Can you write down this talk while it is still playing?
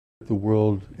the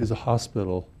world is a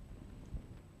hospital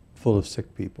full of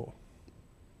sick people.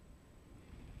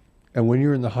 And when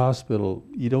you're in the hospital,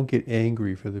 you don't get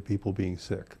angry for the people being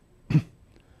sick.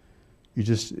 You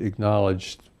just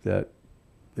acknowledge that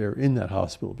they're in that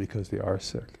hospital because they are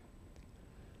sick.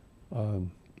 So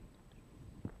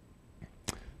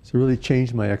it really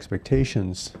changed my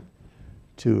expectations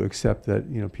to accept that,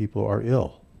 you know, people are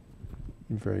ill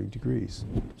in varying degrees.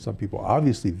 Some people are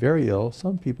obviously very ill.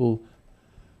 Some people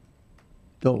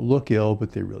don't look ill,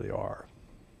 but they really are.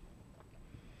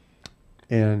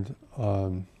 And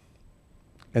the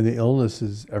illness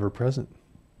is ever present.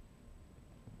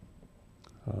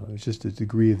 It's just a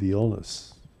degree of the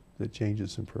illness that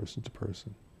changes from person to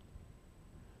person.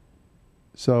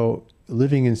 So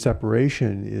living in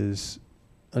separation is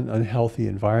an unhealthy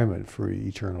environment for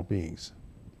eternal beings.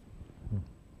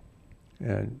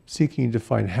 And seeking to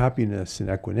find happiness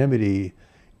and equanimity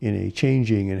in a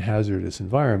changing and hazardous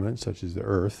environment, such as the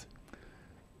earth,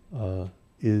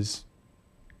 is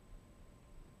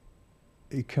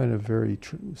a kind of very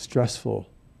stressful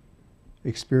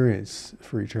experience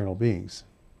for eternal beings.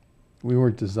 We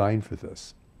weren't designed for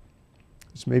this.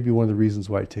 It's maybe one of the reasons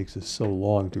why it takes us so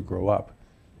long to grow up,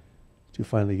 to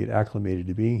finally get acclimated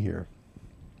to being here.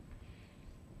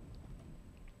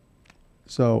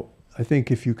 So I think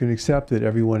if you can accept that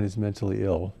everyone is mentally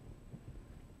ill,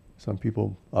 some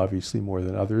people obviously more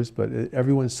than others, but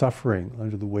everyone's suffering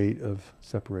under the weight of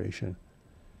separation,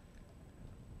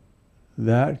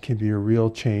 that can be a real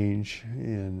change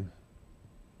in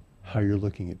how you're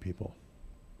looking at people.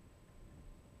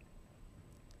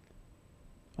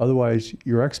 Otherwise,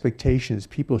 your expectation is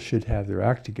people should have their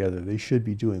act together. They should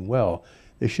be doing well.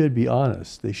 They should be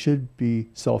honest. They should be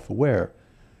self-aware.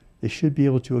 They should be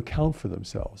able to account for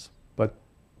themselves. But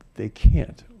they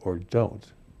can't or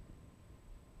don't.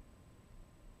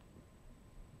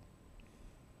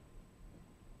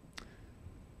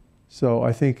 So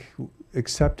I think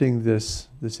accepting this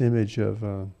image of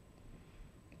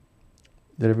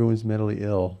that everyone's mentally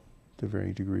ill to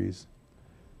varying degrees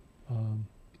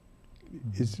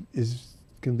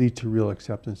can lead to real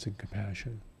acceptance and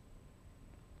compassion.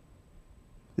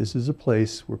 This is a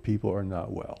place where people are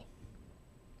not well.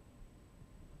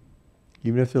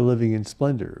 Even if they're living in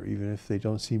splendor, even if they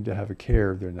don't seem to have a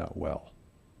care, they're not well.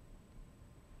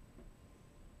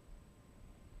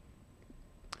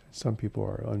 Some people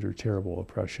are under terrible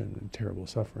oppression and terrible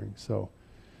suffering. So,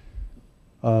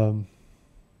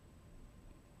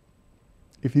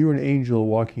 if you were an angel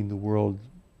walking the world,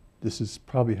 this is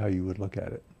probably how you would look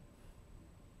at it.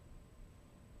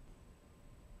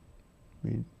 I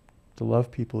mean, to love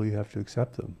people, you have to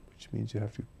accept them, which means you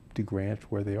have to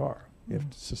grant where they are.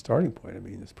 It's a starting point. I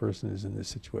mean, this person is in this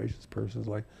situation. This person is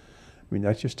like, I mean,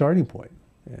 that's your starting point.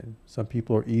 And some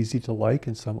people are easy to like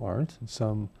and some aren't. And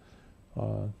some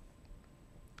are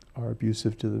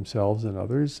abusive to themselves and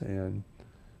others.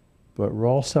 But we're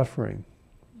all suffering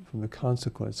from the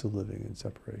consequence of living in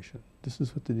separation. This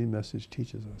is what the new message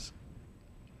teaches us.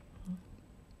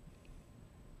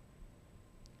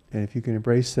 And if you can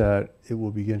embrace that, it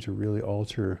will begin to really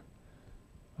alter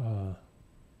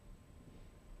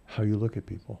how you look at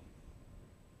people.